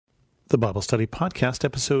The Bible Study Podcast,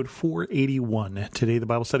 episode 481. Today, the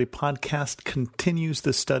Bible Study Podcast continues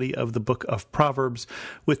the study of the book of Proverbs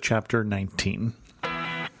with chapter 19.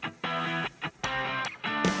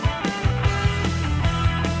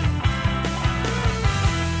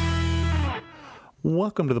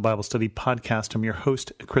 Welcome to the Bible Study Podcast. I'm your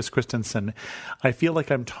host, Chris Christensen. I feel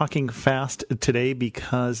like I'm talking fast today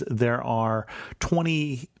because there are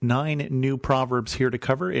 29 new Proverbs here to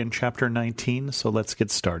cover in chapter 19, so let's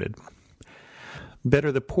get started.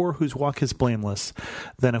 Better the poor whose walk is blameless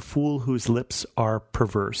than a fool whose lips are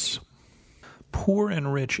perverse. Poor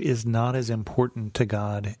and rich is not as important to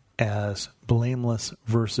God as blameless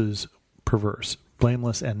versus perverse,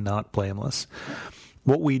 blameless and not blameless.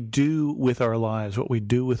 What we do with our lives, what we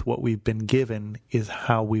do with what we've been given, is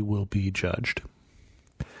how we will be judged.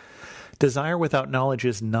 Desire without knowledge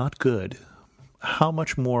is not good. How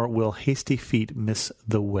much more will hasty feet miss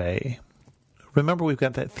the way? Remember, we've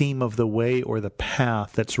got that theme of the way or the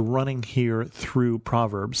path that's running here through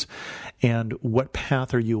Proverbs. And what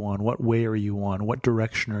path are you on? What way are you on? What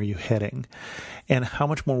direction are you heading? And how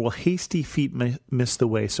much more will hasty feet miss the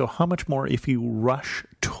way? So how much more if you rush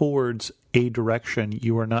towards a direction,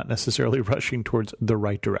 you are not necessarily rushing towards the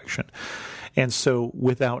right direction. And so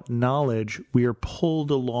without knowledge, we are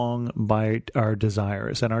pulled along by our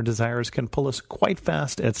desires, and our desires can pull us quite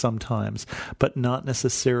fast at some times, but not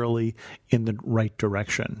necessarily in the right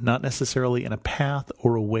direction, not necessarily in a path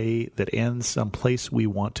or a way that ends someplace we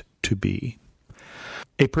want to be.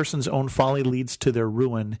 A person's own folly leads to their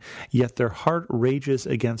ruin, yet their heart rages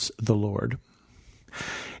against the Lord.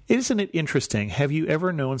 Isn't it interesting? Have you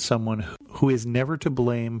ever known someone who is never to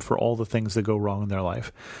blame for all the things that go wrong in their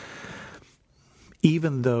life?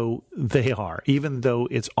 Even though they are, even though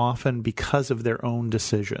it's often because of their own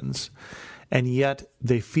decisions, and yet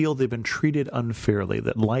they feel they've been treated unfairly,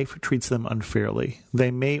 that life treats them unfairly.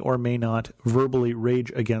 They may or may not verbally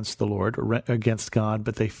rage against the Lord or against God,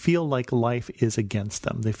 but they feel like life is against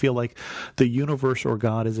them. They feel like the universe or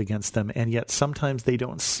God is against them, and yet sometimes they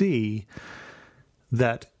don't see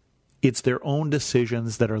that it's their own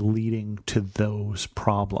decisions that are leading to those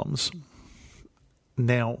problems.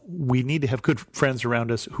 Now, we need to have good friends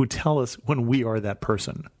around us who tell us when we are that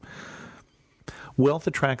person. Wealth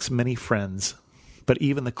attracts many friends, but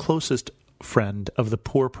even the closest friend of the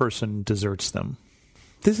poor person deserts them.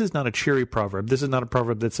 This is not a cheery proverb. This is not a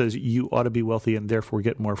proverb that says you ought to be wealthy and therefore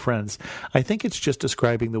get more friends. I think it's just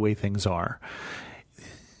describing the way things are.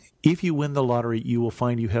 If you win the lottery, you will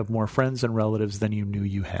find you have more friends and relatives than you knew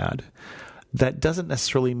you had. That doesn't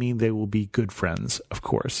necessarily mean they will be good friends, of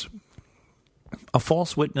course. A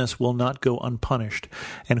false witness will not go unpunished,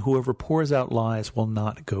 and whoever pours out lies will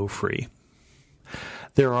not go free.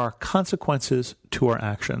 There are consequences to our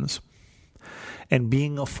actions, and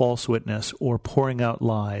being a false witness or pouring out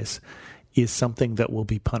lies is something that will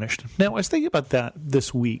be punished. Now, I was thinking about that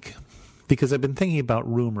this week because I've been thinking about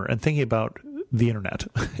rumor and thinking about the internet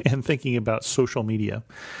and thinking about social media.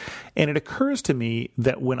 And it occurs to me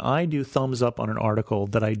that when I do thumbs up on an article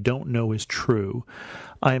that I don't know is true,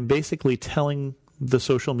 I am basically telling the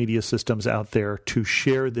social media systems out there to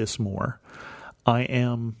share this more. I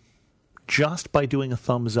am, just by doing a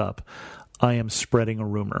thumbs up, I am spreading a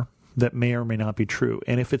rumor that may or may not be true.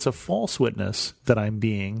 And if it's a false witness that I'm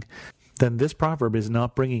being, then this proverb is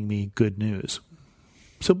not bringing me good news.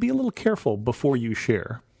 So be a little careful before you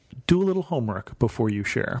share. Do a little homework before you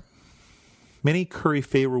share. Many curry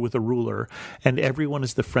favor with a ruler, and everyone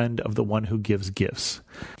is the friend of the one who gives gifts.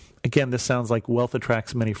 Again, this sounds like wealth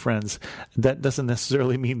attracts many friends. That doesn't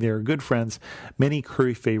necessarily mean they are good friends. Many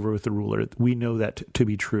curry favor with the ruler. We know that to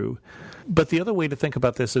be true. But the other way to think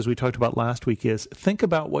about this, as we talked about last week, is think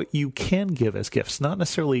about what you can give as gifts. Not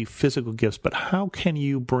necessarily physical gifts, but how can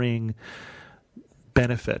you bring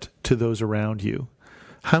benefit to those around you?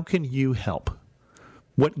 How can you help?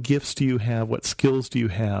 What gifts do you have? What skills do you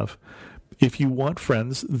have? If you want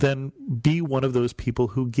friends, then be one of those people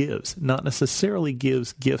who gives. Not necessarily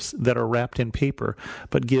gives gifts that are wrapped in paper,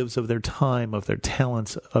 but gives of their time, of their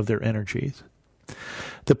talents, of their energies.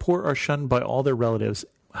 The poor are shunned by all their relatives.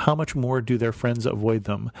 How much more do their friends avoid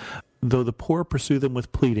them? Though the poor pursue them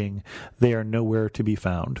with pleading, they are nowhere to be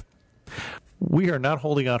found. We are not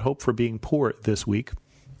holding out hope for being poor this week.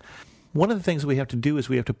 One of the things we have to do is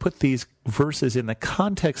we have to put these verses in the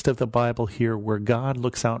context of the Bible here, where God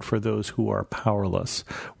looks out for those who are powerless,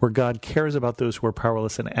 where God cares about those who are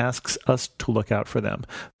powerless and asks us to look out for them.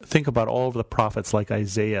 Think about all of the prophets like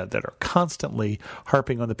Isaiah that are constantly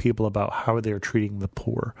harping on the people about how they're treating the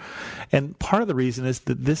poor. And part of the reason is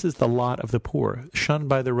that this is the lot of the poor, shunned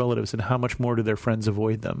by their relatives, and how much more do their friends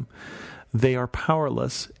avoid them. They are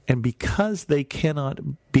powerless, and because they cannot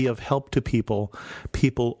be of help to people,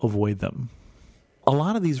 people avoid them. A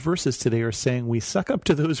lot of these verses today are saying we suck up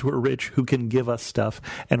to those who are rich, who can give us stuff,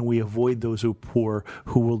 and we avoid those who are poor,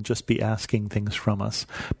 who will just be asking things from us.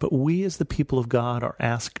 But we as the people of God are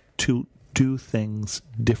asked to do things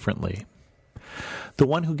differently. The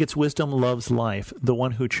one who gets wisdom loves life. The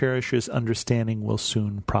one who cherishes understanding will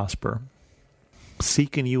soon prosper.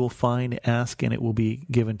 Seek and you will find, ask and it will be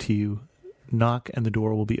given to you. Knock and the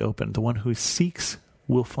door will be opened. The one who seeks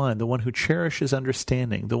will find. The one who cherishes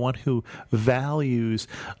understanding, the one who values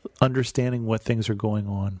understanding what things are going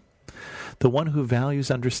on. The one who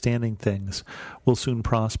values understanding things will soon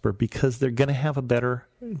prosper because they're going to have a better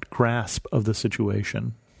grasp of the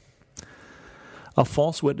situation. A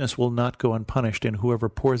false witness will not go unpunished, and whoever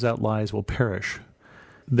pours out lies will perish.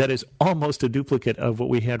 That is almost a duplicate of what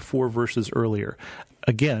we had 4 verses earlier.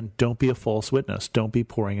 Again, don't be a false witness. Don't be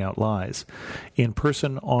pouring out lies. In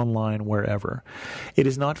person, online, wherever. It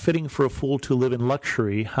is not fitting for a fool to live in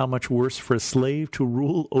luxury. How much worse for a slave to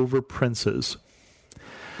rule over princes.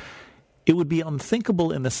 It would be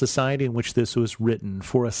unthinkable in the society in which this was written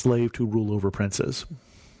for a slave to rule over princes.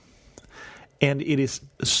 And it is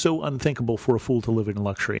so unthinkable for a fool to live in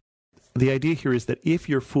luxury. The idea here is that if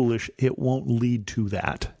you're foolish, it won't lead to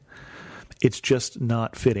that. It's just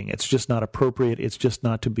not fitting. It's just not appropriate. It's just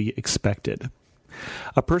not to be expected.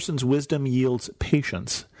 A person's wisdom yields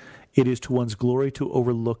patience. It is to one's glory to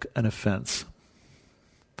overlook an offense.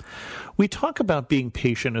 We talk about being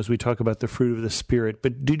patient as we talk about the fruit of the Spirit,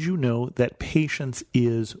 but did you know that patience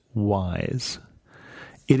is wise?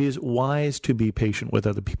 It is wise to be patient with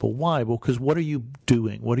other people. Why? Well, because what are you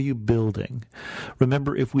doing? What are you building?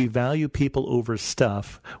 Remember, if we value people over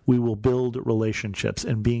stuff, we will build relationships.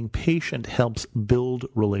 And being patient helps build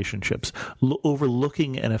relationships.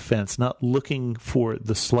 Overlooking an offense, not looking for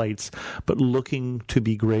the slights, but looking to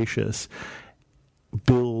be gracious,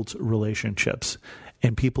 builds relationships.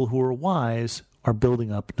 And people who are wise are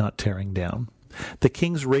building up, not tearing down. The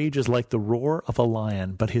king's rage is like the roar of a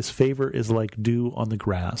lion, but his favor is like dew on the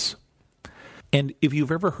grass. And if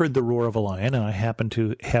you've ever heard the roar of a lion, and I happen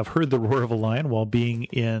to have heard the roar of a lion while being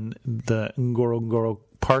in the Ngorongoro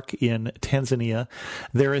Park in Tanzania,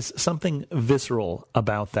 there is something visceral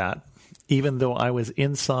about that. Even though I was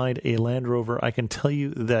inside a Land Rover, I can tell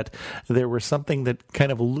you that there was something that kind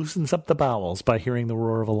of loosens up the bowels by hearing the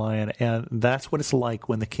roar of a lion, and that's what it's like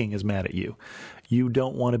when the king is mad at you. You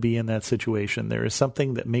don't want to be in that situation. There is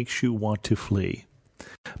something that makes you want to flee.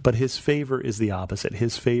 But his favor is the opposite.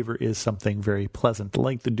 His favor is something very pleasant,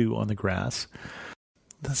 like the dew on the grass.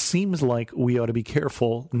 It seems like we ought to be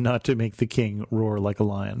careful not to make the king roar like a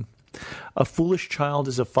lion. A foolish child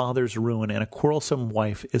is a father's ruin, and a quarrelsome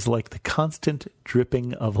wife is like the constant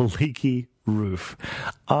dripping of a leaky roof.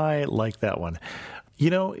 I like that one. You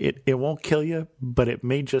know, it won't kill you, but it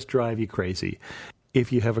may just drive you crazy.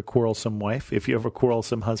 If you have a quarrelsome wife, if you have a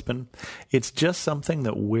quarrelsome husband, it's just something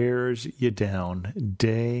that wears you down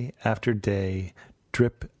day after day,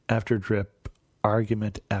 drip after drip,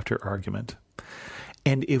 argument after argument.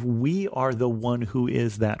 And if we are the one who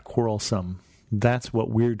is that quarrelsome, that's what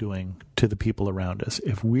we're doing to the people around us.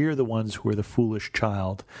 If we're the ones who are the foolish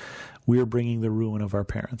child, we're bringing the ruin of our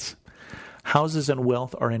parents. Houses and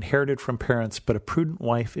wealth are inherited from parents, but a prudent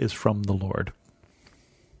wife is from the Lord.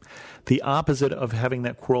 The opposite of having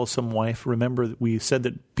that quarrelsome wife, remember we said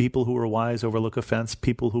that people who are wise overlook offense,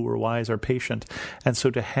 people who are wise are patient. And so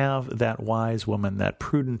to have that wise woman, that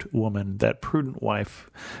prudent wife,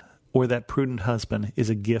 or that prudent husband is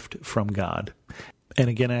a gift from God. And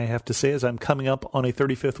again, I have to say, as I'm coming up on a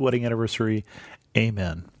 35th wedding anniversary,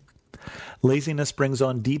 amen. Laziness brings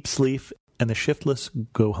on deep sleep, and the shiftless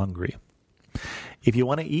go hungry. If you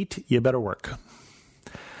want to eat, you better work.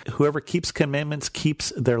 Whoever keeps commandments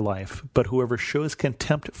keeps their life, but whoever shows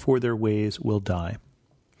contempt for their ways will die.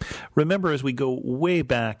 Remember, as we go way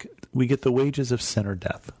back, we get the wages of sin or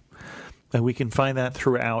death. And we can find that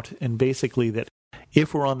throughout, and basically that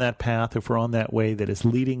if we're on that path, if we're on that way that is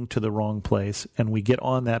leading to the wrong place, and we get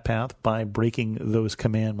on that path by breaking those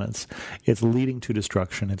commandments, it's leading to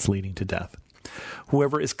destruction, it's leading to death.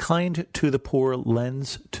 Whoever is kind to the poor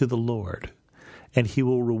lends to the Lord, and he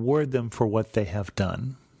will reward them for what they have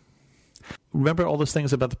done. Remember all those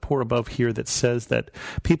things about the poor above here that says that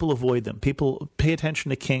people avoid them. People pay attention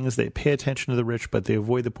to kings, they pay attention to the rich, but they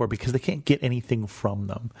avoid the poor because they can't get anything from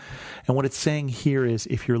them. And what it's saying here is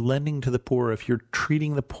if you're lending to the poor, if you're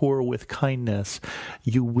treating the poor with kindness,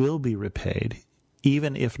 you will be repaid.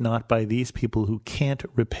 Even if not by these people who can't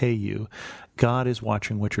repay you, God is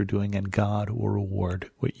watching what you're doing and God will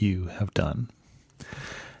reward what you have done.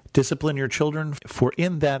 Discipline your children, for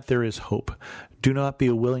in that there is hope. Do not be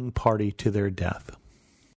a willing party to their death.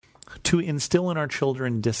 To instill in our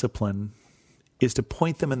children discipline is to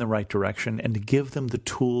point them in the right direction and to give them the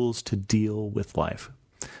tools to deal with life.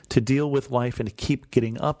 To deal with life and to keep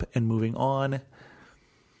getting up and moving on,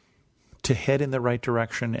 to head in the right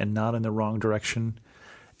direction and not in the wrong direction,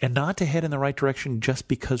 and not to head in the right direction just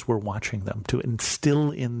because we're watching them, to instill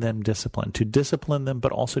in them discipline, to discipline them,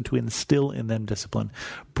 but also to instill in them discipline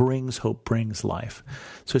brings hope, brings life.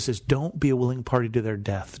 So it says, don't be a willing party to their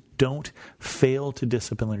death. Don't fail to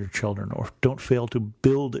discipline your children, or don't fail to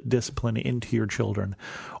build discipline into your children,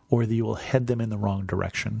 or you will head them in the wrong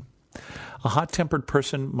direction. A hot-tempered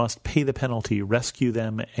person must pay the penalty, rescue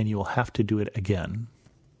them, and you will have to do it again.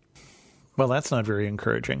 Well, that's not very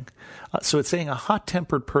encouraging. So it's saying a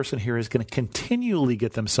hot-tempered person here is going to continually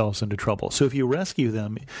get themselves into trouble. So if you rescue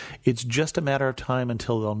them, it's just a matter of time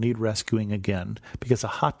until they'll need rescuing again, because a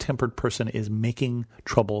hot-tempered person is making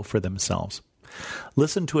trouble for themselves.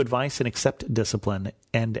 Listen to advice and accept discipline,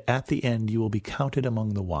 and at the end you will be counted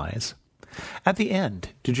among the wise. At the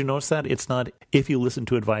end, did you notice that? It's not if you listen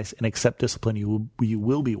to advice and accept discipline, you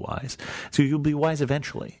will be wise. So you'll be wise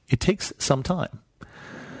eventually. It takes some time.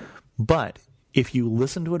 But if you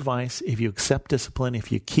listen to advice, if you accept discipline, if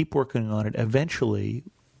you keep working on it, eventually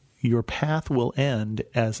your path will end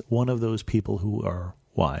as one of those people who are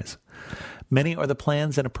wise. Many are the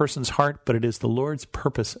plans in a person's heart, but it is the Lord's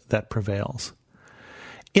purpose that prevails.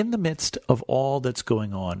 In the midst of all that's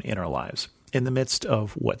going on in our lives, in the midst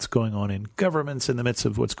of what's going on in governments, in the midst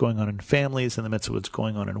of what's going on in families, in the midst of what's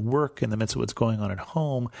going on in work, in the midst of what's going on at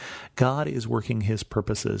home, God is working his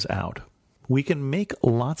purposes out. We can make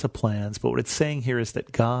lots of plans, but what it's saying here is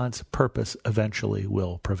that God's purpose eventually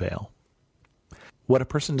will prevail. What a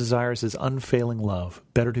person desires is unfailing love.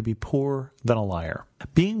 Better to be poor than a liar.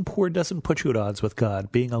 Being poor doesn't put you at odds with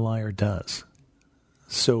God. Being a liar does.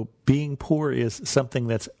 So being poor is something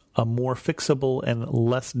that's a more fixable and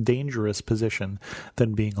less dangerous position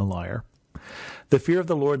than being a liar. The fear of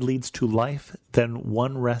the Lord leads to life, then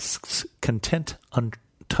one rests content,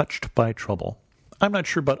 untouched by trouble. I'm not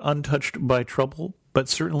sure about untouched by trouble, but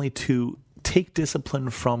certainly to take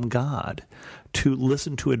discipline from God, to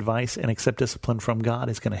listen to advice and accept discipline from God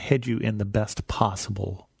is going to head you in the best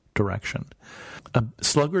possible direction. A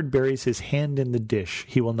sluggard buries his hand in the dish.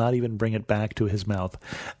 He will not even bring it back to his mouth.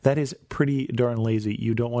 That is pretty darn lazy.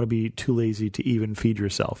 You don't want to be too lazy to even feed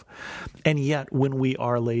yourself. And yet, when we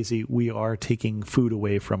are lazy, we are taking food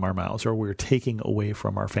away from our mouths, or we're taking away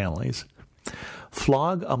from our families.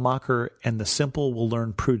 Flog a mocker, and the simple will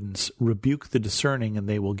learn prudence. Rebuke the discerning, and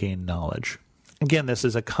they will gain knowledge. Again, this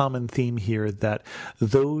is a common theme here, that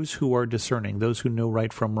those who are discerning, those who know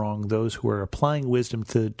right from wrong, those who are applying wisdom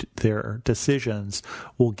to their decisions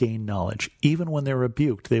will gain knowledge. Even when they're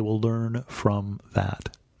rebuked, they will learn from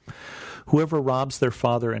that. Whoever robs their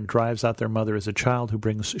father and drives out their mother is a child who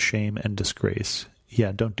brings shame and disgrace.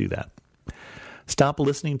 Yeah, don't do that. Stop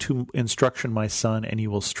listening to instruction, my son, and you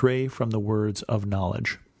will stray from the words of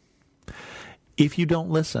knowledge. If you don't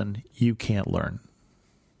listen, you can't learn.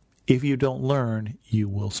 If you don't learn, you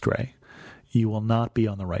will stray. You will not be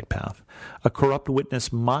on the right path. A corrupt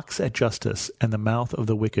witness mocks at justice, and the mouth of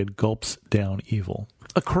the wicked gulps down evil.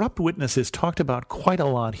 A corrupt witness is talked about quite a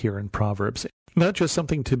lot here in Proverbs. Not just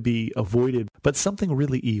something to be avoided, but something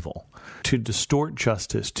really evil. To distort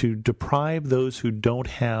justice, to deprive those who don't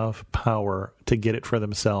have power to get it for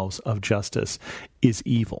themselves of justice is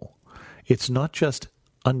evil. It's not just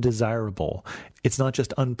undesirable. It's not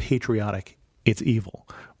just unpatriotic. It's evil.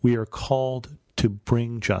 We are called to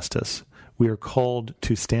bring justice. We are called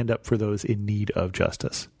to stand up for those in need of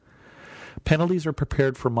justice. Penalties are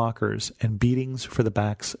prepared for mockers and beatings for the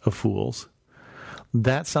backs of fools.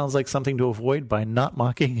 That sounds like something to avoid by not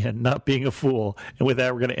mocking and not being a fool. And with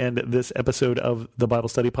that, we're going to end this episode of the Bible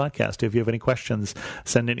Study Podcast. If you have any questions,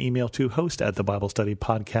 send an email to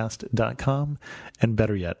host@thebiblestudypodcast.com. And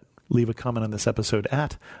better yet, leave a comment on this episode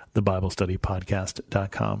at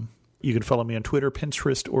thebiblestudypodcast.com. You can follow me on Twitter,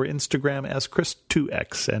 Pinterest, or Instagram as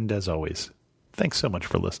Chris2X. And as always, thanks so much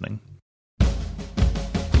for listening.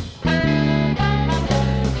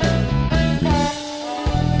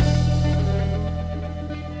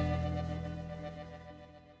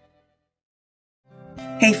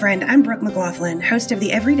 Hey friend, I'm Brooke McLaughlin, host of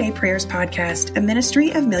the Everyday Prayers Podcast, a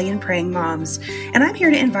ministry of million praying moms. And I'm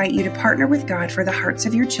here to invite you to partner with God for the hearts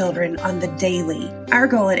of your children on the daily. Our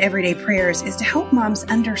goal at Everyday Prayers is to help moms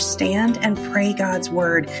understand and pray God's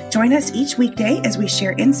Word. Join us each weekday as we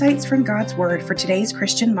share insights from God's Word for today's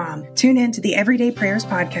Christian mom. Tune in to the Everyday Prayers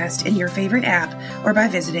Podcast in your favorite app or by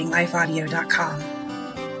visiting lifeaudio.com.